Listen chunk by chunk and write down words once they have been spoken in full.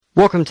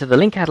Welcome to the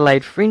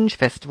LinkAdelaide Fringe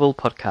Festival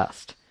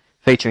podcast,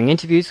 featuring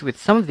interviews with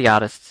some of the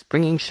artists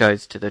bringing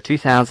shows to the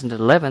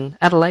 2011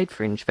 Adelaide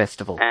Fringe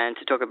Festival. And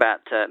to talk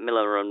about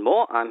Miller and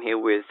more, I'm here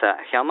with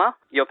Hjalmar.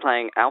 You're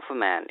playing Alpha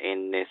Man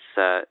in this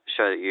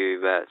show that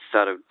you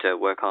started to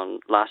work on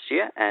last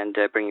year and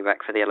bringing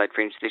back for the Adelaide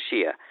Fringe this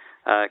year.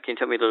 Can you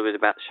tell me a little bit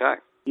about the show?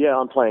 Yeah,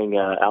 I'm playing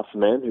Alpha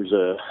Man, who's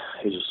a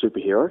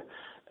superhero,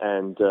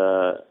 and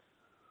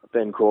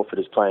Ben Crawford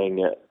is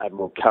playing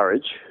Admiral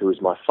Courage, who is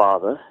my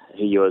father.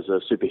 He was a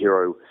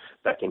superhero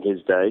back in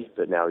his day,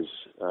 but now he's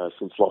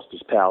since lost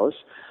his powers.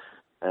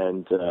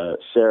 And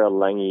Sarah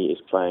Lange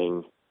is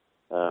playing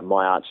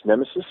my arch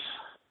nemesis,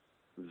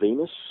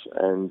 Venus,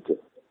 and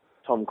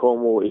Tom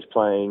Cornwall is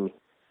playing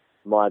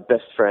my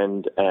best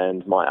friend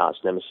and my arch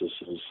nemesis,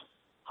 his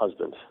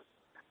husband.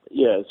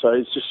 Yeah, so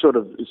it sort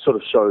of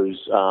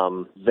shows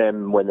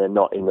them when they're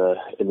not in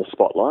the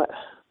spotlight.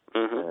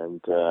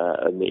 Mm-hmm.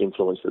 And the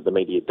influence that the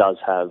media does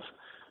have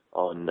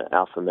on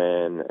Alpha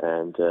Man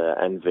and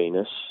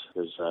Venus,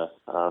 because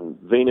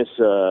Venus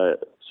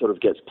sort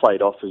of gets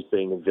played off as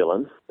being a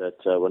villain, but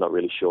we're not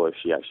really sure if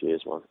she actually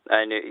is one.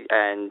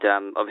 And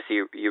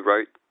obviously you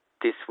wrote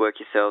this work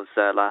yourselves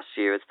last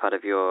year as part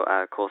of your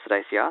course at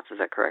AC Arts, is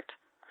that correct?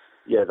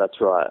 Yeah, that's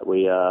right.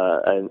 We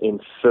and in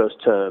first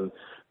term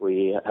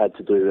we had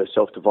to do a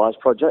self-devised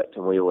project,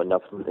 and we all ended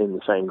up in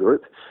the same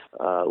group.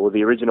 Well,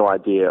 the original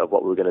idea of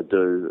what we were going to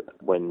do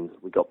when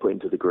we got put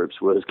into the groups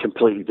was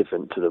completely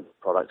different to the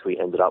product we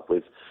ended up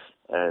with,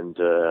 and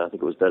I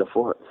think it was better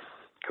for it.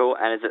 Cool.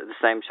 And is it the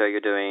same show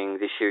you're doing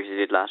this year as you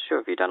did last year,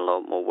 or have you done a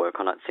lot more work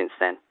on it since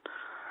then?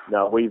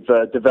 No, we've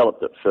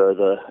developed it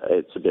further.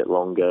 It's a bit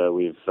longer.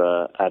 We've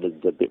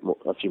added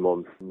a few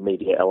more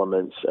media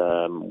elements.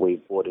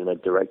 We've brought in a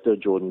director,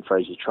 Jordan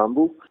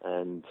Fraser-Trumbull,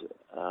 and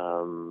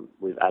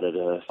we've added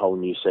a whole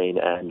new scene,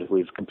 and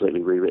we've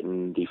completely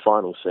rewritten the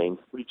final scene.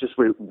 We've just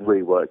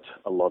reworked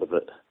a lot of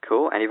it.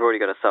 Cool. And you've already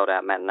got a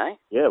sold-out matinee?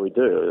 Yeah, we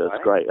do.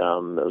 That's great.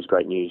 That was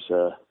great news.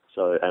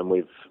 And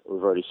we've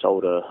already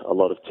sold a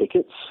lot of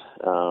tickets,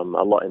 a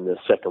lot in the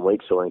second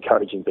week, so we're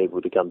encouraging people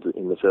to come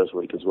in the first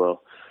week as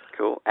well.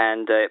 Cool.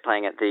 And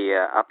playing at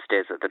the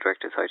upstairs at the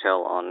Director's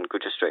Hotel on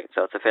Goodger Street,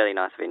 so it's a fairly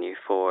nice venue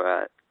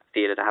for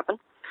theatre to happen.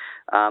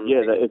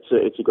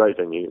 It's a great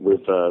venue.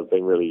 We've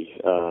been really,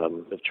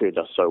 they've treated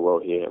us so well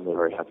here, and we're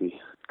very happy.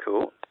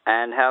 Cool.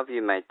 And how have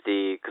you made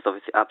because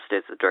obviously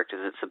upstairs at the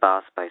Director's, it's a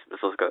bar space, but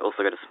it's also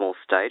got a small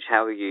stage.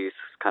 How have you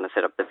kind of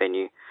set up the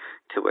venue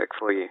to work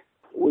for you?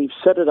 We've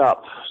set it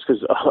up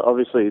because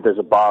obviously there's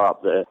a bar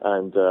up there,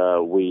 and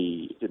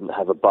we didn't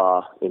have a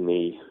bar in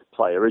the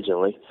play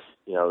originally.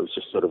 You know, it was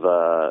just sort of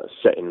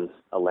set in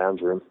a lounge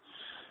room.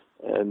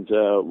 And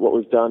what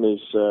we've done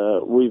is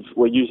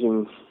we're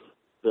using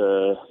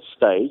the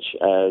stage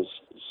as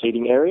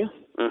seating area.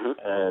 Mm-hmm.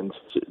 And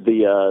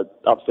the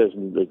upstairs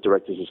in the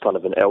Directors is kind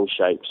of an L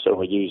shape, so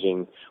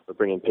we're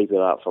bringing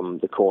people out from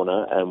the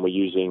corner, and we're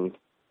using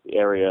the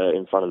area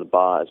in front of the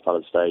bar as part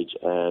of the stage,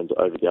 and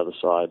over the other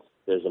side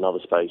there's another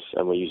space,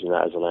 and we're using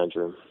that as a lounge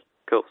room.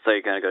 Cool. So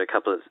you're going to go to a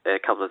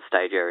couple of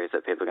stage areas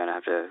that people are going to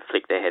have to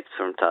flick their heads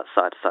from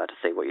side to side to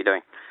see what you're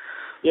doing.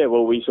 Yeah,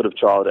 well, we sort of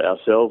trialled it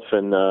ourselves,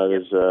 and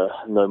there's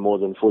no more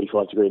than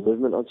 45-degree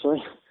movement, I'd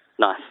say.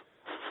 Nice.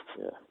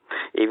 Yeah.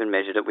 Even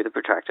measured it with a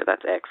protractor.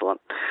 That's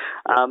excellent.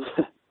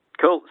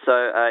 Cool.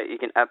 So you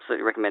can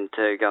absolutely recommend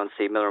to go and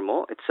see Miller and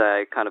More. It's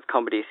a kind of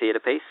comedy theatre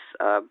piece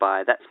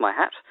by That's My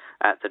Hat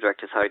at the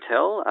Director's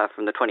Hotel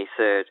from the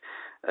 23rd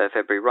of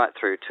February right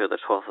through to the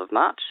 12th of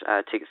March.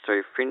 Tickets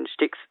through Fringe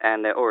Sticks,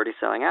 and they're already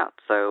selling out.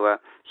 So,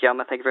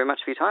 Hjalmar, thank you very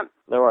much for your time.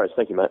 No worries.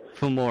 Thank you, mate.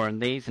 For more on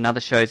these and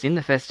other shows in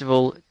the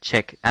festival,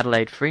 check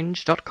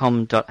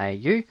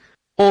adelaidefringe.com.au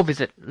or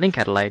visit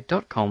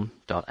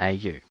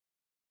linkadelaide.com.au.